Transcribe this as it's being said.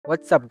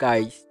What's up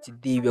guys?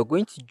 Today we are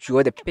going to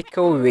draw the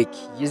Pickle Rick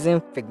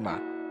using Figma.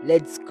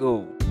 Let's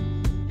go!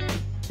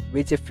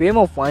 With a frame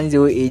of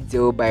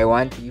 1080 by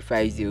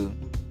 1350,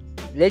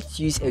 let's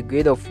use a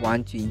grid of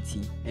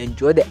 120 and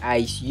draw the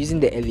eyes using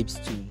the Ellipse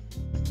tool.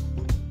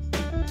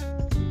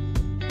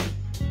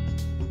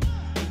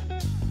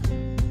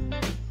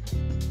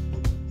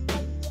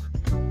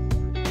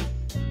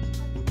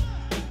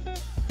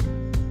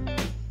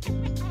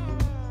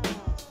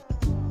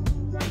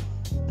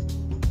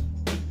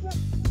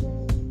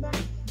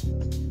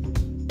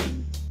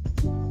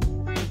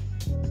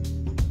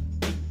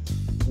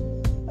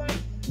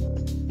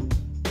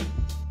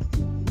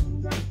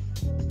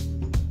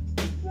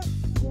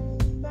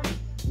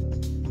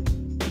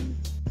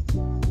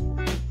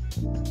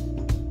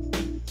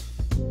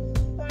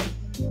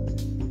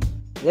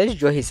 Let's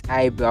draw his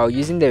eyebrow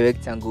using the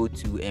rectangle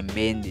tool and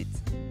bend it.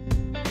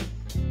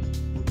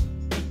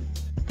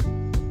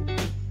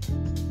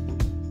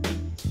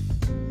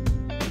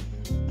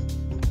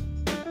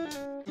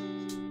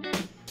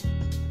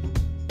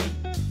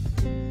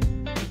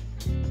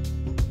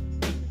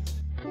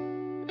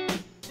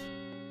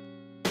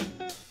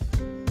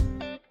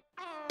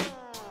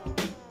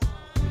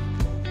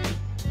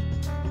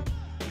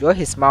 Draw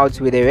his mouth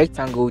with a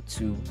rectangle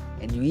tool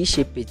and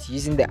reshape it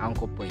using the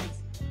anchor point.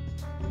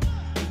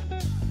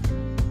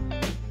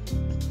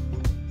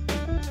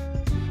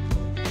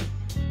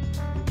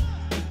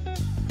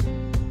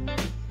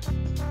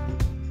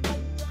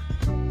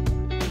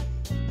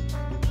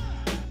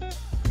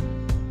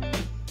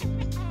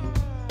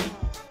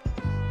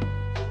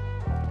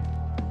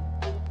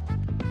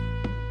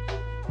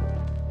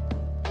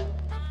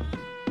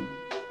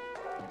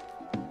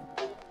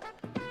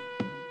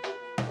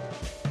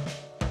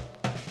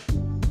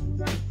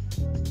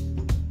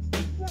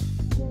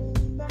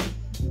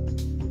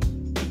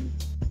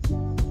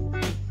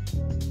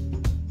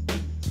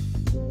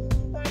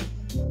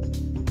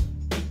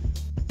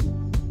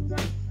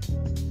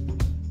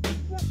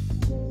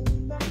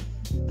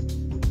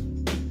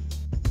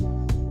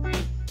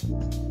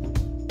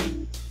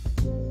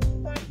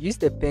 Use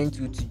the pen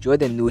tool to draw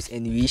the nose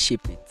and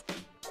reshape it.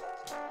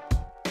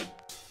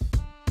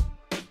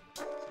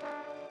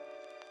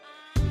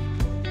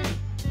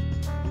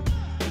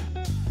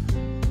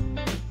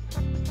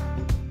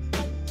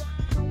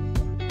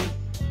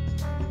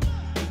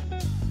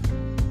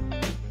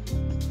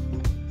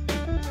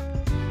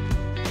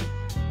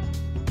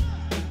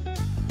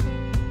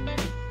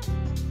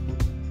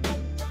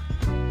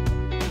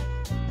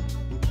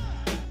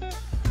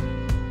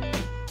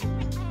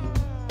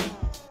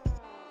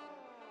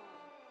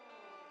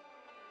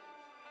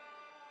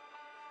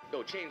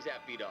 Yo, change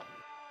that beat up.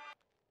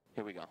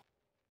 Here we go.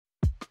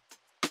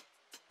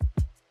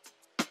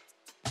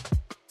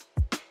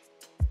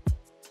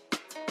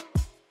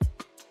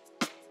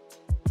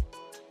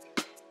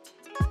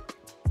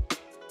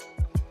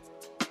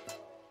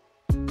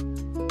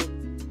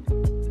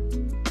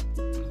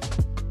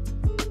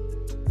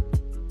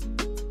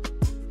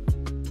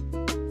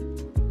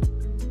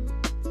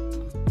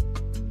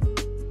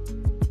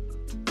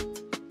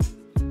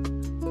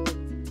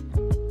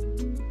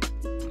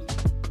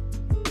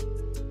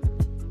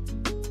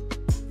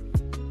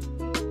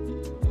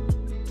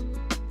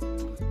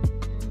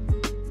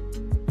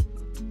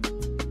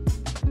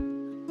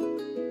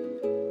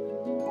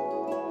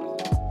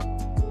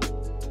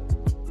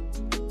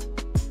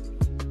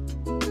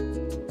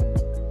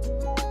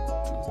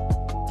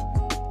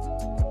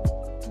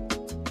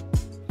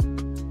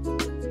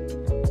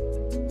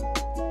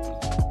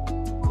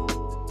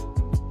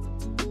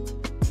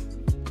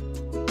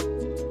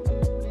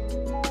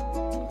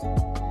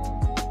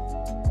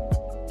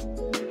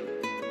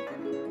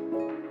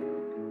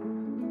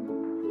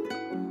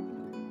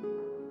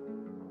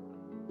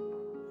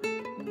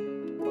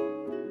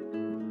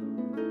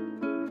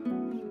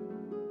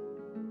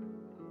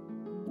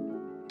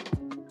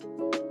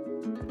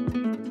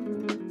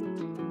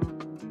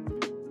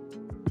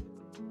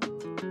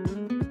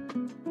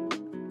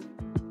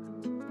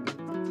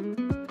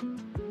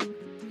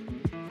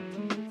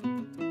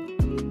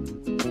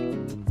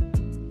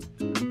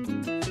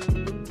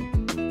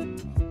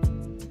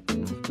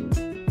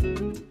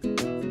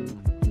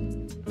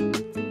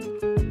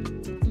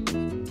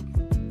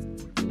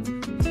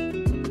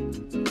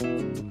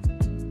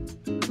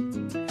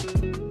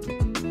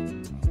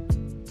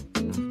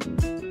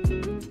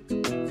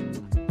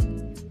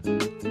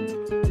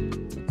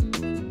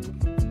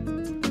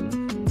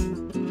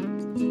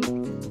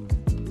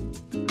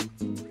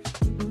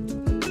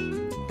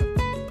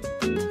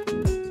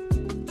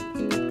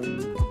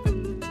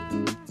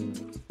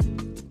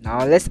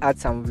 Now let's add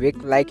some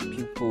Rick-like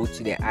pupil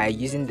to the eye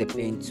using the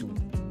pen tool.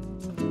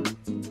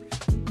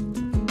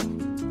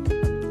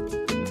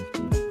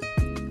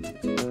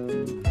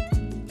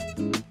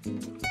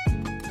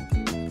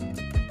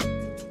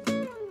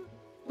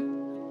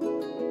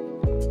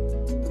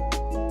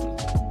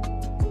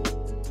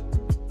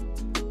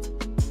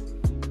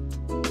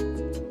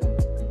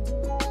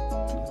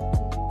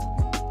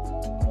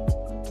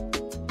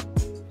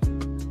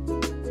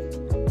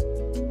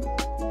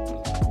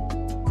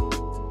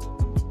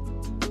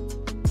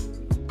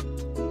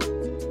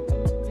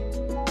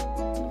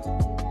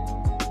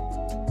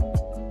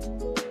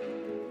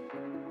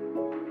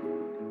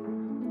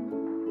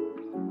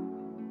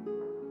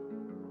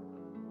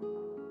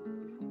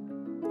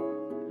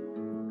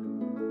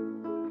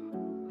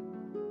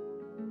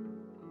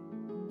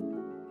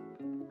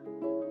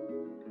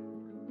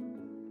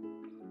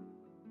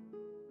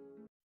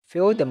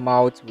 Fill the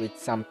mouth with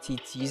some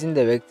teeth using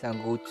the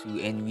rectangle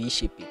tool and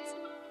reshape it.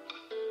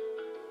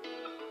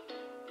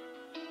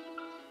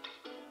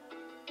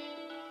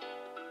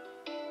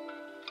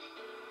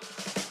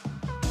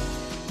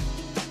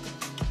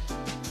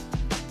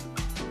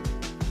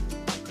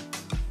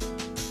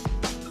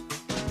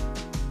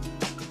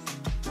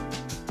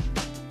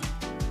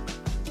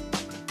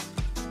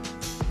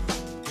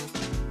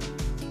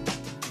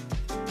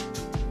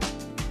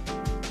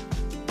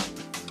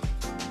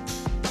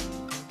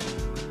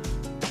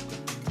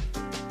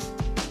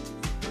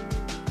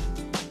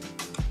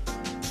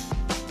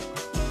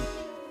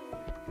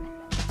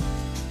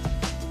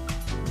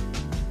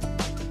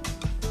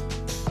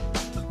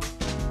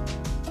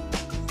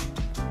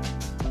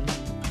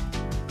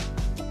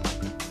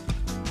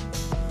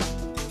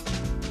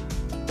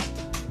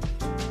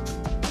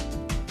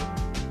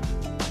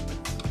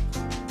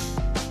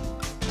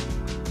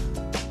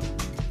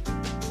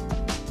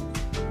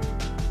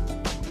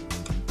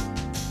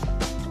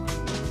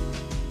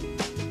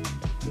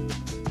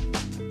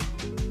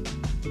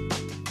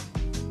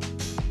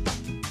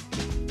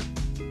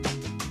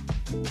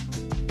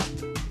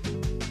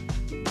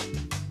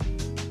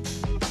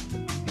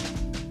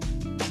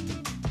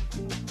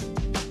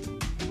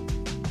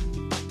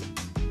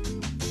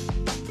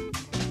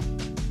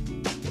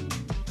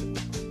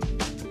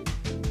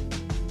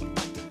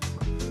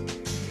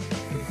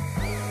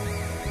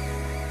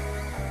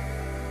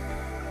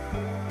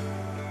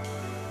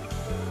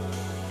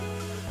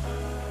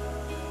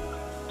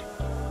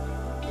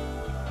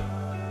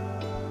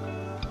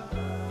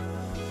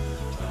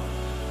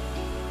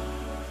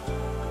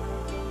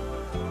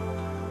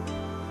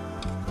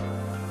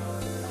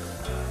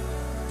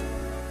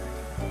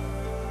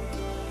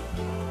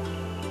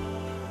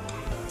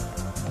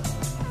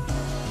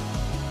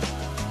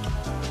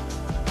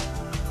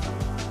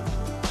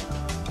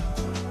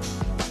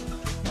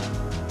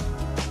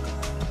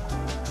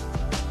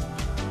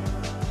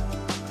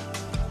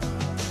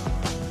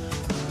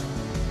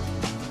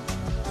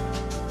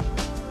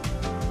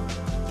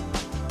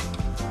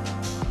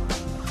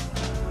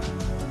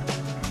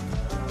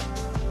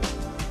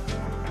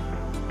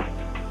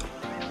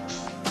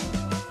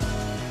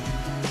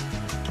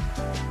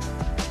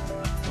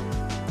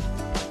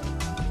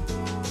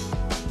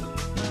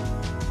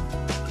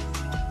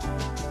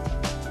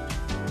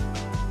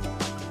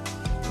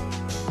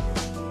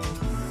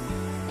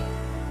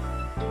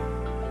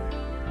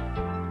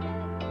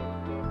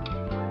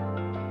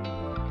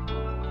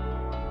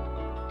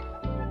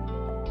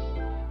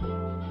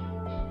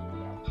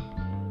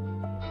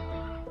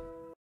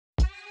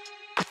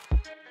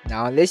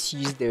 Now let's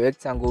use the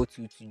rectangle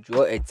tool to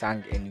draw a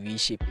tongue and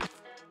reshape it.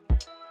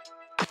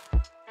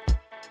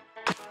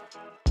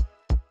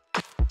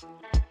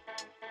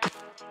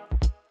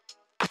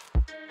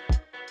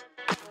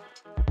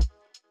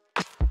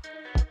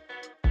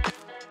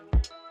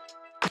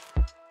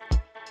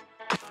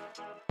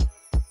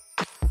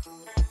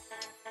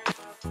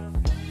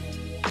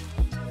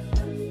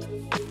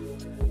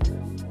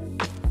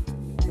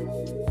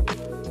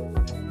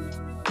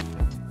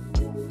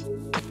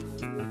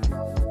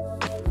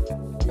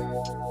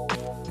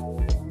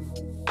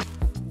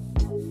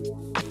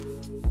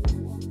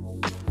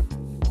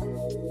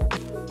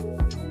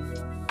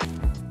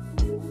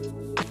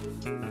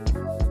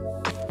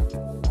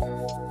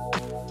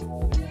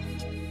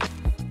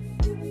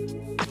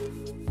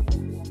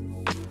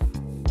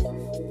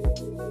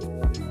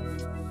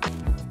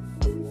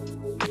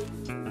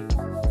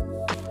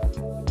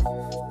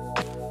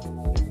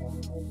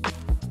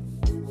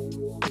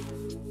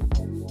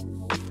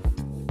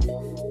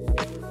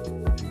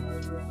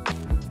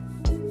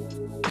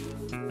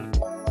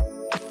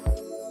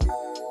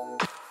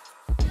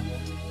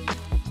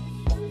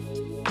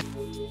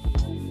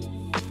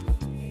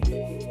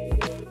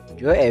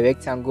 Draw a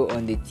rectangle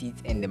on the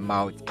teeth and the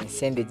mouth and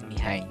send it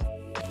behind.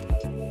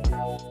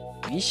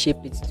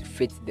 Reshape it to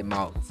fit the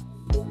mouth.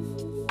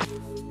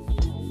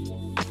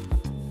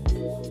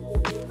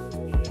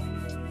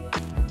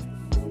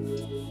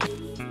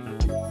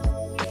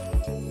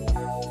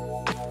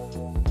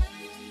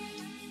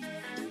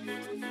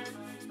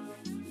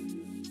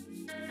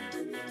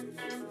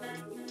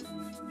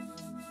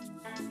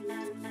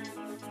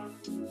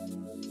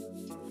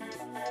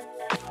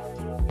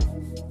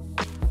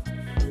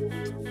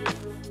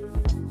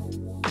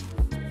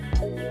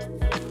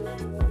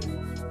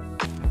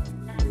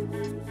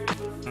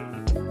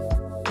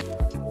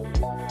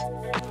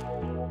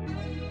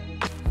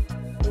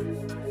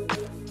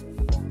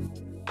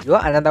 Draw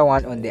another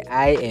one on the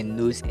eye and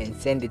nose and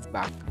send it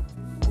back.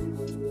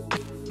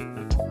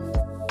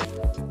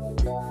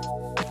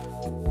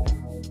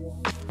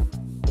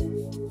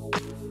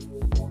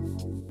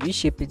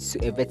 Reshape it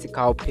to a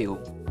vertical pill.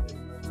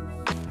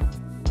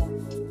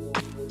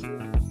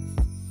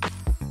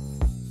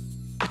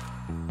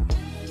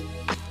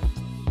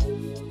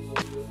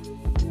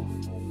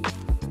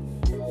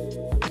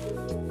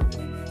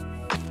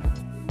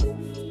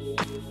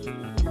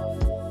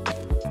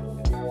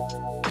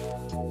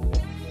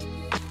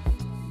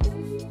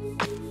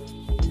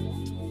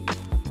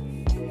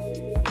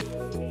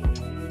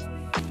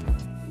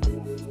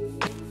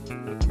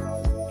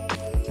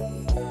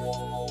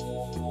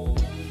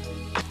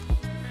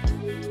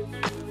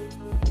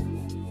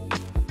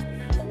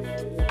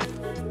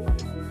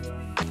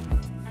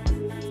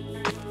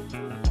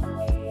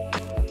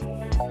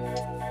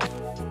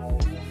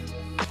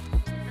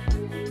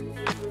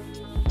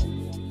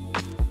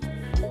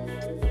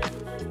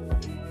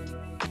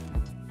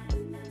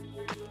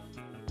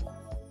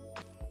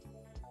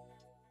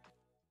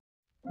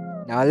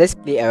 Now let's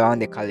play around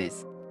the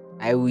colors.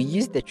 I will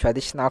use the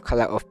traditional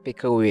color of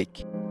Pickle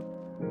Rick.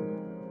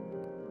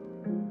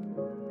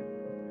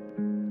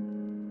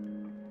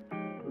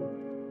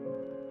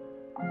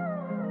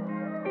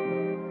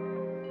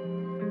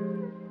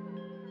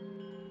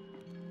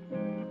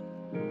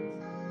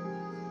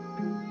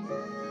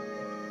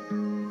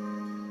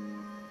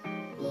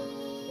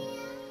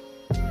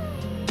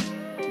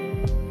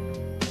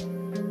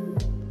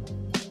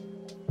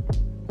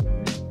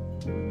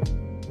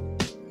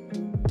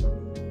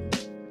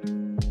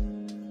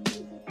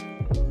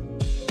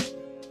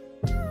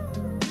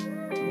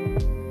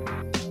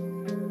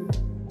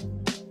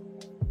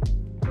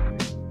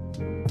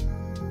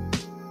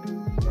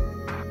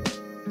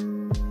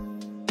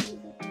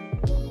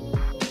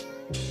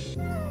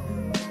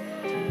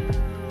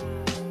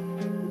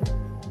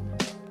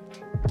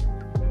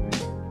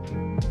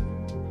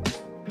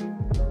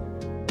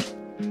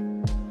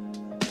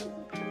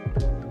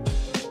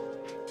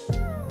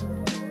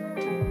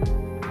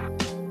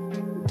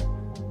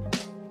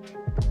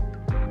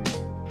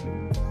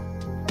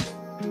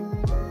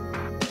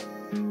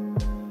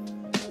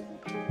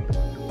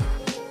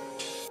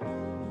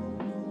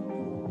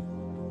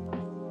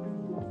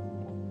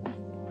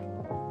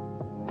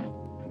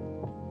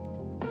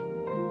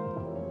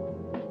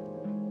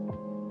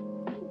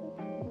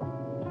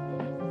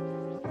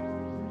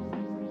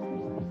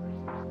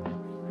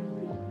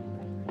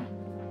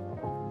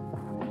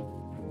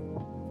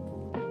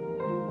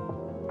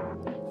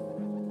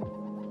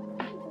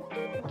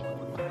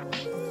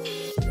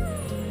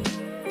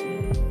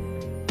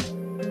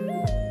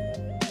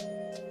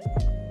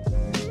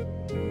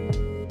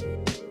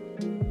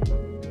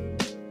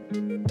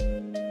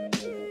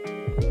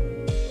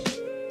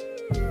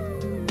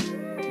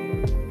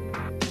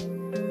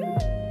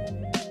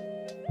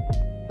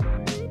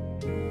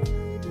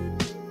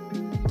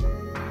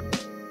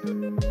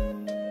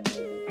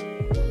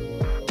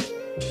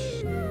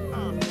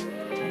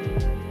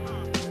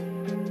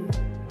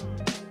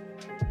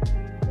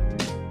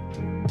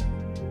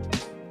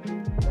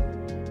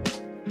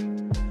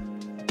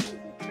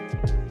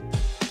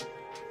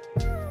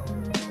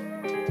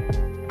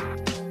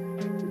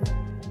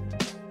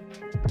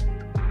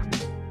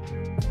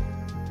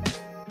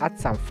 Add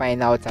some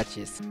final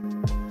touches.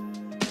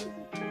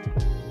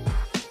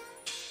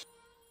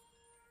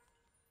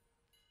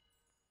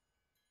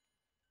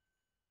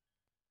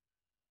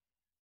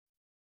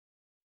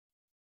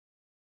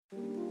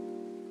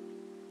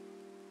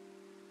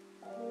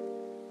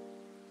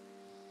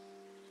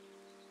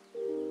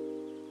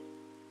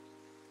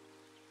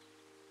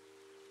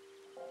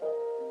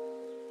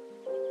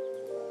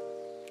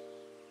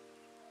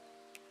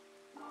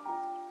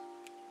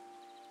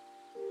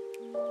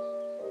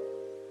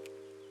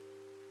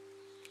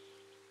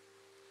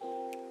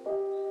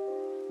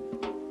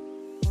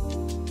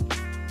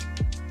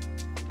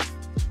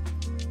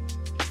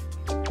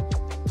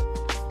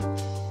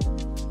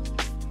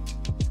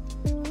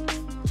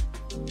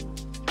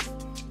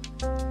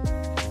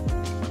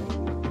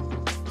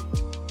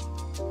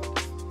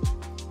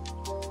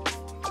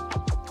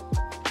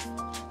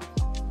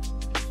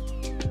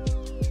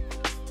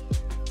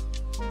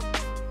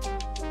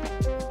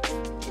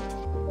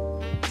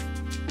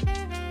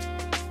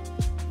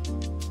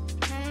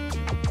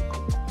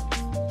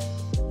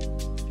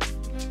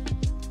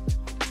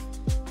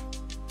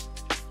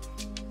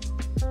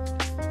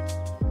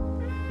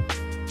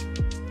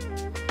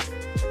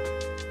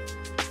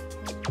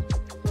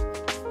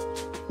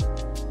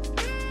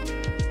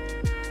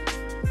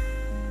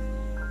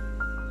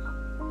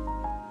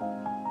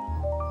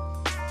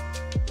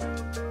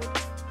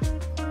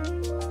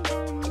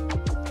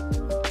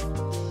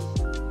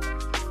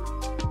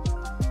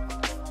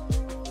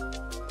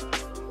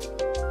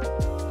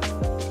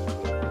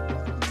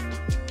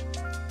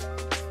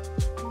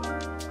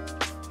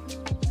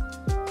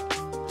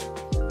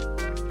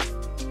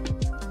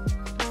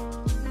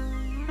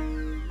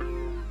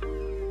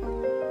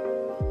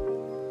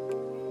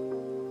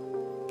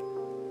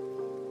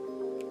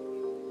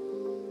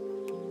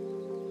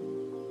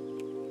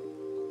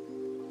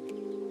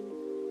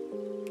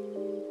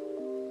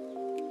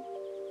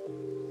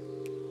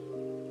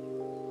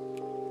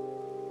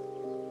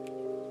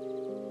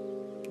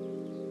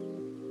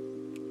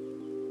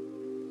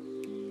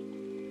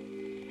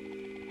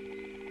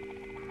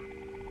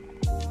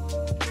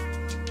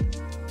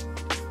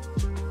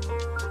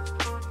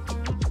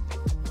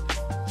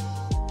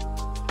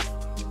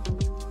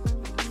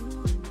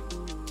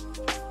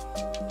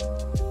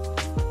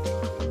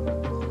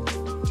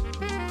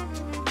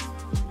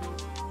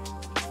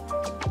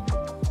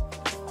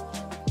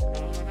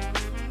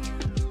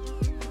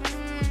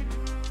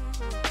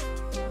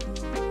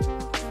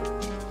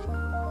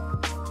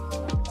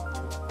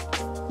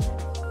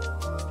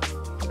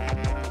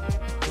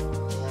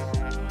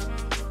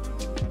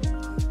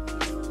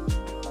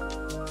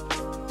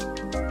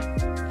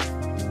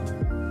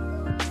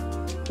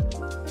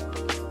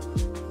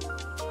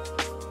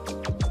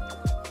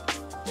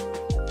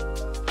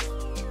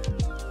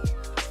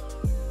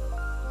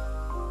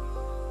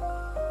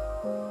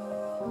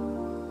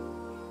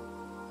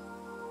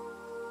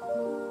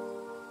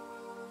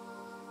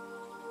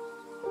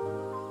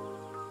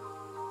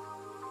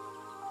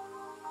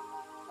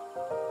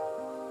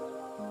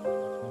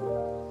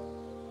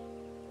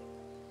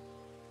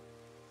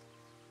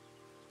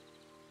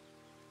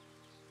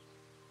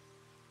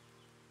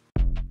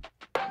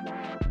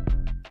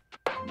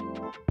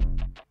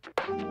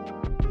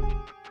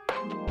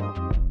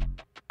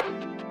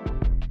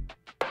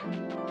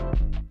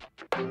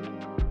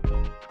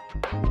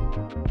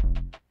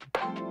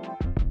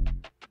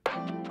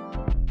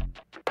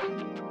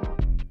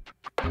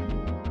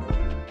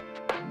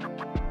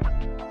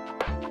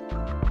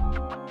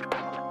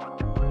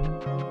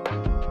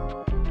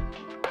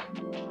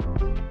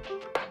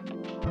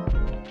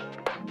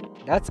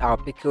 That's our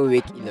Pickle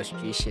Rick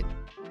illustration.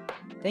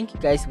 Thank you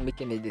guys for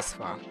making it this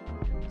far.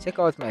 Check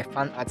out my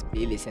fan art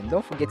playlist and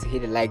don't forget to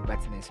hit the like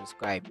button and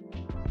subscribe.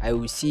 I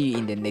will see you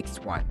in the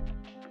next one.